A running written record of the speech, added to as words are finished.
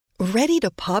Ready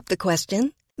to pop the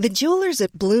question? The jewelers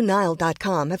at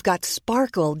BlueNile.com have got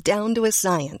sparkle down to a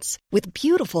science with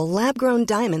beautiful lab-grown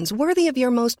diamonds worthy of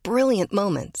your most brilliant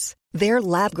moments. Their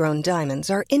lab-grown diamonds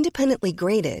are independently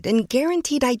graded and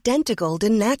guaranteed identical to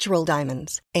natural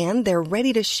diamonds, and they're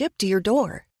ready to ship to your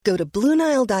door. Go to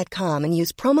BlueNile.com and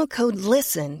use promo code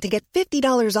LISTEN to get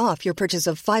 $50 off your purchase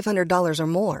of $500 or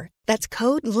more. That's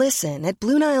code LISTEN at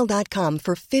BlueNile.com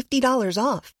for $50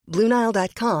 off.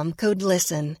 BlueNile.com, code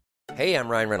LISTEN. Hey, I'm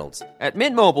Ryan Reynolds. At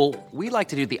Mint Mobile, we like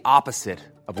to do the opposite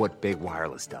of what Big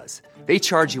Wireless does. They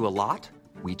charge you a lot,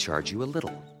 we charge you a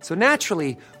little. So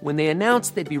naturally, when they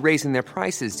announced they'd be raising their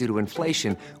prices due to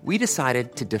inflation, we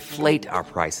decided to deflate our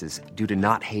prices due to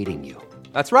not hating you.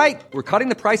 That's right. We're cutting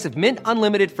the price of Mint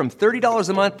Unlimited from $30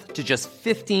 a month to just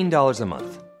 $15 a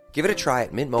month. Give it a try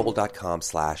at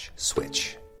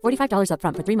mintmobile.com/switch. $45 up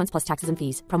front for 3 months plus taxes and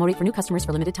fees. Promo rate for new customers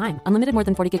for limited time. Unlimited more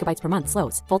than 40 gigabytes per month.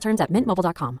 Slows full terms at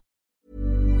mintmobile.com.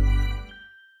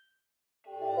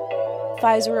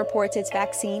 Pfizer reports its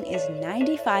vaccine is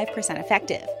 95%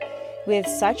 effective. With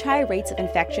such high rates of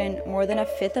infection, more than a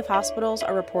fifth of hospitals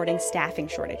are reporting staffing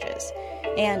shortages.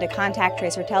 And a contact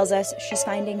tracer tells us she's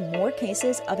finding more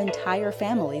cases of entire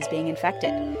families being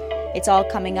infected. It's all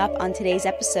coming up on today's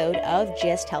episode of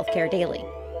GIST Healthcare Daily.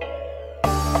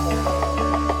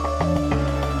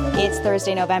 It's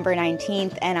Thursday, November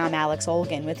 19th, and I'm Alex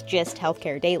Olgin with GIST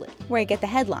Healthcare Daily, where I get the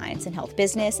headlines in health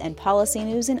business and policy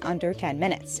news in under 10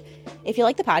 minutes. If you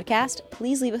like the podcast,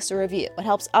 please leave us a review. It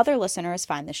helps other listeners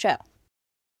find the show.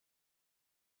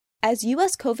 As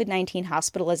U.S. COVID-19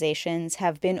 hospitalizations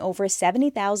have been over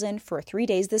 70,000 for 3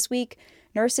 days this week,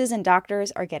 nurses and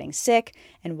doctors are getting sick,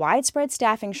 and widespread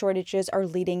staffing shortages are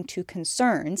leading to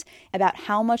concerns about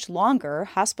how much longer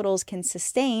hospitals can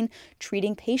sustain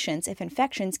treating patients if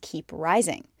infections keep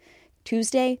rising.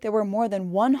 Tuesday, there were more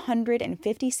than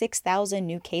 156,000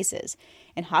 new cases,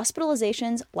 and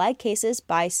hospitalizations lag cases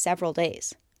by several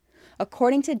days.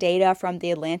 According to data from the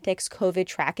Atlantic's COVID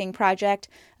tracking project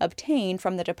obtained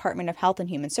from the Department of Health and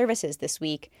Human Services this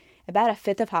week, about a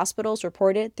fifth of hospitals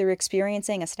reported they're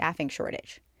experiencing a staffing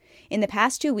shortage. In the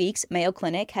past 2 weeks, Mayo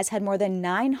Clinic has had more than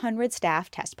 900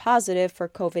 staff test positive for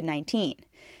COVID-19.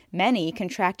 Many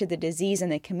contracted the disease in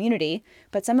the community,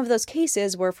 but some of those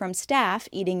cases were from staff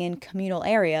eating in communal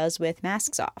areas with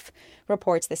masks off,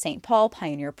 reports the St. Paul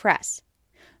Pioneer Press.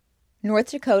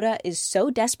 North Dakota is so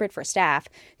desperate for staff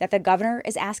that the governor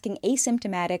is asking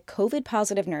asymptomatic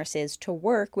COVID-positive nurses to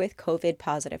work with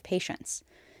COVID-positive patients.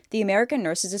 The American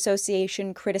Nurses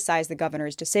Association criticized the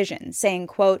governor's decision, saying,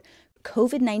 quote,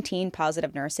 COVID-19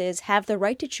 positive nurses have the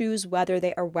right to choose whether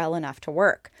they are well enough to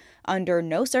work. Under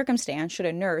no circumstance should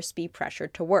a nurse be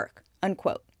pressured to work,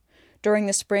 unquote. During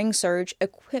the spring surge,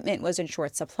 equipment was in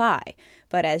short supply.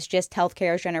 But as GIST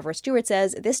Healthcare's Jennifer Stewart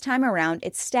says, this time around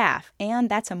it's staff, and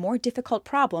that's a more difficult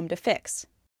problem to fix.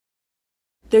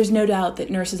 There's no doubt that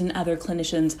nurses and other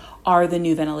clinicians are the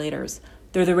new ventilators.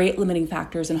 They're the rate-limiting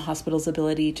factors in hospitals'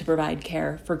 ability to provide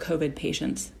care for COVID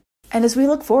patients. And as we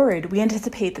look forward, we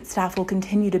anticipate that staff will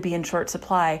continue to be in short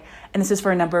supply, and this is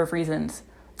for a number of reasons.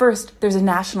 First, there's a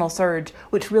national surge,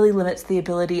 which really limits the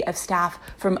ability of staff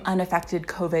from unaffected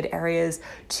COVID areas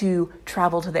to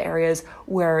travel to the areas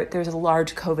where there's a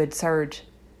large COVID surge.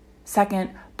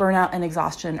 Second, burnout and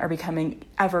exhaustion are becoming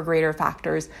ever greater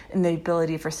factors in the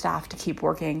ability for staff to keep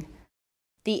working.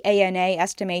 The ANA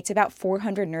estimates about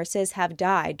 400 nurses have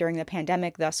died during the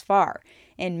pandemic thus far,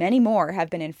 and many more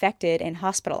have been infected and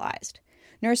hospitalized.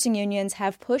 Nursing unions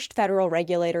have pushed federal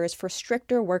regulators for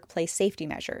stricter workplace safety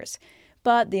measures.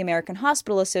 But the American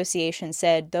Hospital Association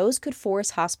said those could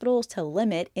force hospitals to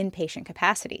limit inpatient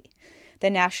capacity. The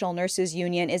National Nurses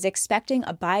Union is expecting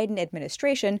a Biden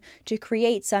administration to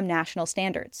create some national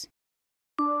standards.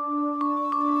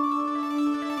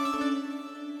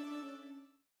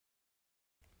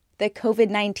 The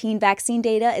COVID-19 vaccine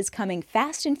data is coming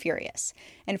fast and furious,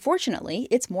 and fortunately,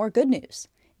 it's more good news.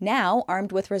 Now,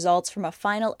 armed with results from a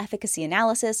final efficacy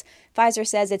analysis, Pfizer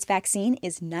says its vaccine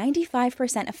is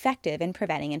 95% effective in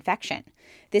preventing infection.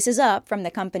 This is up from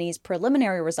the company's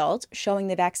preliminary results showing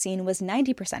the vaccine was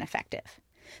 90% effective.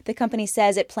 The company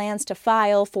says it plans to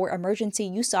file for emergency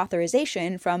use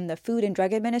authorization from the Food and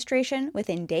Drug Administration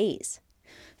within days.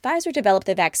 Pfizer developed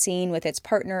the vaccine with its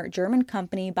partner German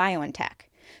company BioNTech.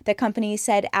 The company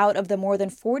said out of the more than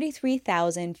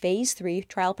 43,000 Phase 3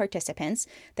 trial participants,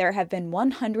 there have been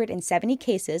 170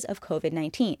 cases of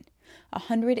COVID-19,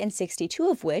 162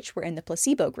 of which were in the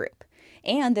placebo group.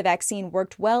 And the vaccine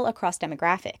worked well across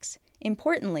demographics.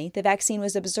 Importantly, the vaccine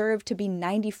was observed to be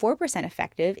 94%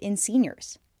 effective in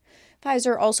seniors.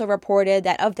 Pfizer also reported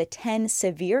that of the 10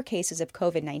 severe cases of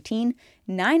COVID-19,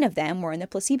 9 of them were in the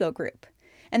placebo group.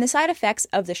 And the side effects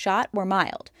of the shot were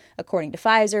mild. According to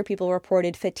Pfizer, people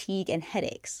reported fatigue and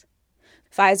headaches.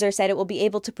 Pfizer said it will be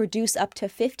able to produce up to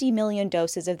 50 million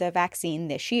doses of the vaccine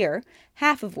this year,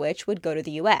 half of which would go to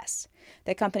the U.S.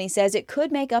 The company says it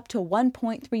could make up to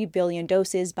 1.3 billion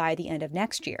doses by the end of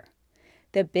next year.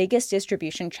 The biggest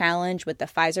distribution challenge with the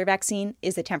Pfizer vaccine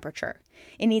is the temperature.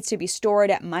 It needs to be stored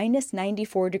at minus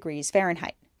 94 degrees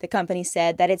Fahrenheit. The company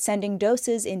said that it's sending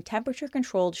doses in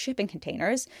temperature-controlled shipping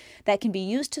containers that can be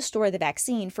used to store the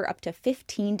vaccine for up to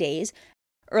 15 days.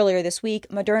 Earlier this week,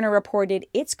 Moderna reported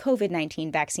its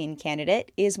COVID-19 vaccine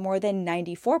candidate is more than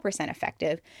 94%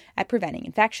 effective at preventing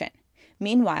infection.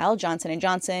 Meanwhile, Johnson &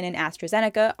 Johnson and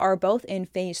AstraZeneca are both in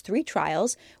phase 3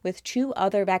 trials with 2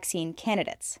 other vaccine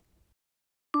candidates.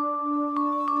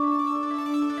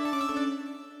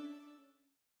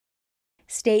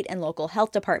 State and local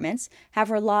health departments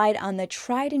have relied on the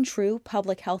tried-and-true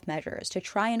public health measures to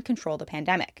try and control the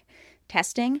pandemic: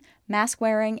 testing, mask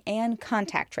wearing, and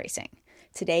contact tracing.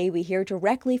 Today, we hear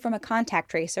directly from a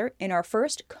contact tracer in our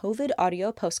first COVID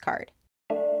audio postcard.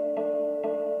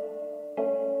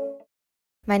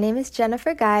 My name is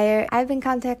Jennifer Geyer. I've been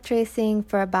contact tracing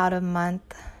for about a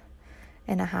month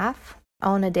and a half. I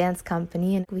own a dance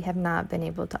company, and we have not been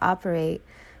able to operate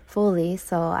fully,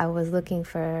 so I was looking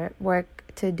for work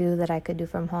to do that I could do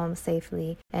from home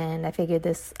safely, and I figured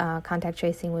this contact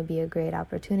tracing would be a great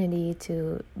opportunity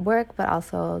to work, but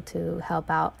also to help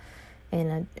out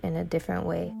in a different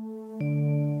way.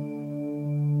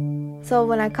 So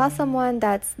when I call someone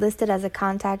that's listed as a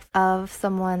contact of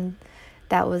someone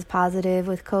that was positive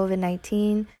with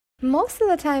COVID-19, most of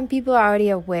the time people are already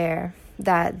aware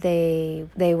that they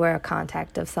were a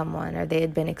contact of someone or they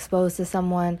had been exposed to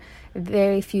someone.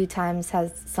 Very few times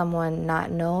has someone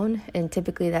not known, and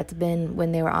typically that's been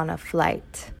when they were on a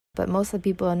flight. But most of the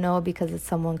people know because it's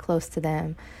someone close to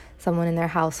them, someone in their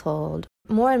household.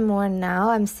 More and more now,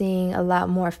 I'm seeing a lot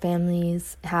more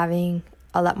families having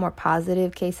a lot more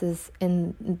positive cases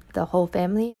in the whole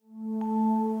family.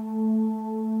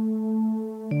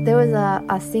 There was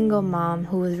a single mom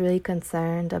who was really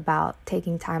concerned about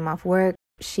taking time off work.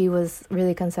 She was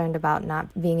really concerned about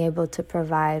not being able to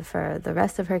provide for the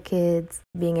rest of her kids.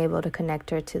 Being able to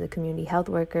connect her to the community health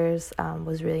workers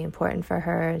was really important for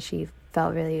her, and she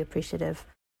felt really appreciative.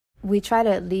 We try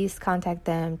to at least contact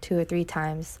them 2 or 3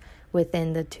 times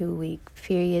within the 2-week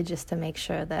period just to make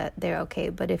sure that they're okay.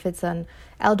 But if it's an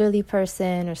elderly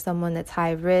person or someone that's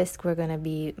high risk, we're going to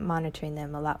be monitoring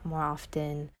them a lot more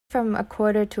often. From a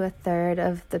quarter to a third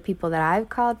of the people that I've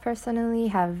called personally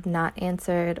have not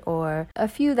answered, or a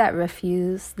few that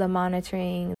refuse the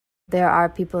monitoring. There are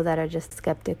people that are just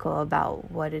skeptical about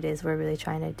what it is we're really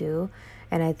trying to do.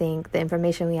 And I think the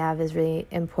information we have is really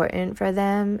important for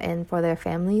them and for their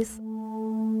families.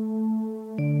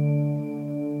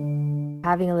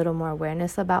 Having a little more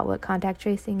awareness about what contact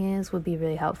tracing is would be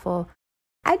really helpful.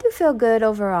 I do feel good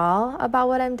overall about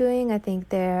what I'm doing. I think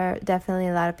there are definitely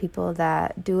a lot of people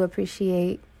that do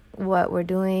appreciate what we're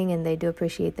doing, and they do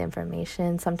appreciate the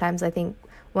information. Sometimes I think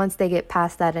once they get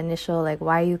past that initial, like,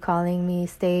 why are you calling me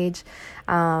stage,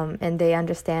 and they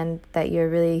understand that you're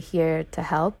really here to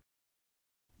help.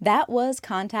 That was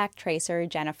contact tracer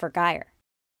Jennifer Geyer.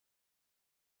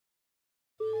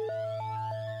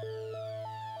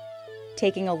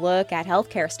 Taking a look at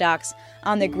healthcare stocks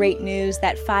on the great news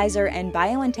that Pfizer and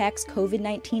BioNTech's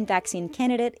COVID-19 vaccine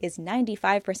candidate is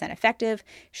 95% effective,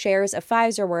 shares of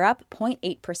Pfizer were up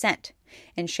 0.8%,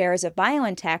 and shares of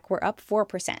BioNTech were up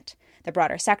 4%. The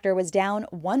broader sector was down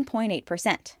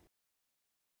 1.8%.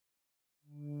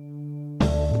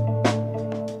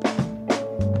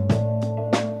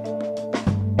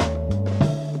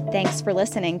 Thanks for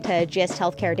listening to GIST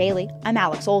Healthcare Daily. I'm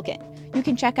Alex Olgin. You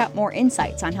can check out more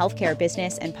insights on healthcare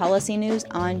business and policy news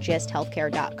on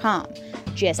gisthealthcare.com.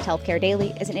 GIST Healthcare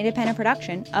Daily is an independent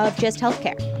production of GIST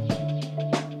Healthcare.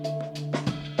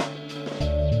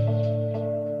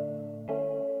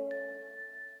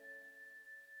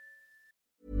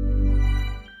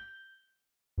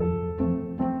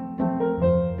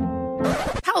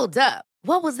 Hold up.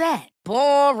 What was that?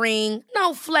 Boring.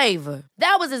 No flavor.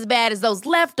 That was as bad as those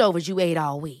leftovers you ate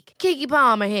all week. Keke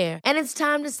Palmer here. And it's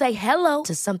time to say hello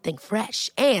to something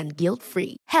fresh and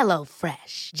guilt-free.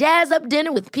 HelloFresh. Jazz up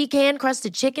dinner with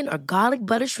pecan-crusted chicken or garlic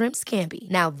butter shrimp scampi.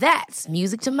 Now that's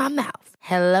music to my mouth.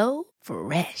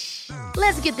 HelloFresh.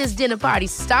 Let's get this dinner party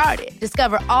started.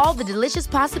 Discover all the delicious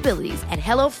possibilities at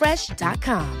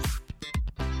HelloFresh.com.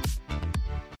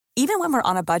 Even when we're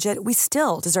on a budget, we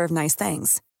still deserve nice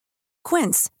things.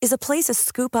 Quince is a place to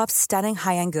scoop up stunning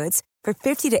high-end goods for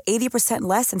 50 to 80%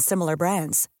 less than similar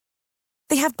brands.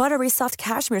 They have buttery soft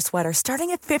cashmere sweaters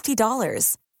starting at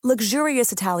 $50,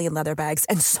 luxurious Italian leather bags,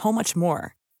 and so much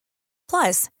more.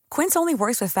 Plus, Quince only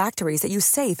works with factories that use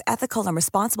safe, ethical, and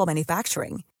responsible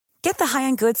manufacturing. Get the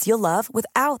high-end goods you'll love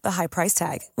without the high price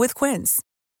tag with Quince.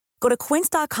 Go to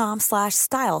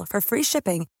quince.com/style for free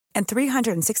shipping and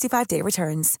 365-day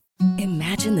returns.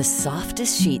 Imagine the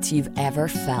softest sheets you've ever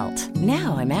felt.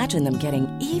 Now imagine them getting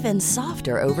even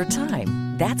softer over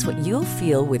time. That's what you'll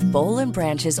feel with Boll &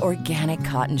 Branch's organic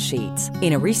cotton sheets.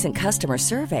 In a recent customer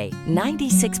survey,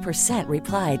 96%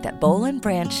 replied that Boll &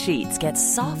 Branch sheets get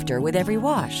softer with every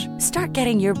wash. Start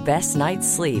getting your best night's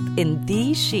sleep in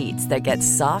these sheets that get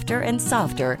softer and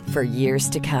softer for years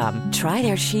to come. Try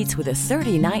their sheets with a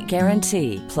 30-night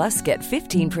guarantee. Plus, get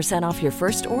 15% off your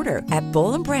first order at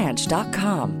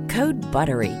bollandbranch.com. Code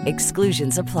BUTTERY.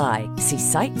 Exclusions apply. See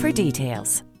site for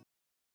details.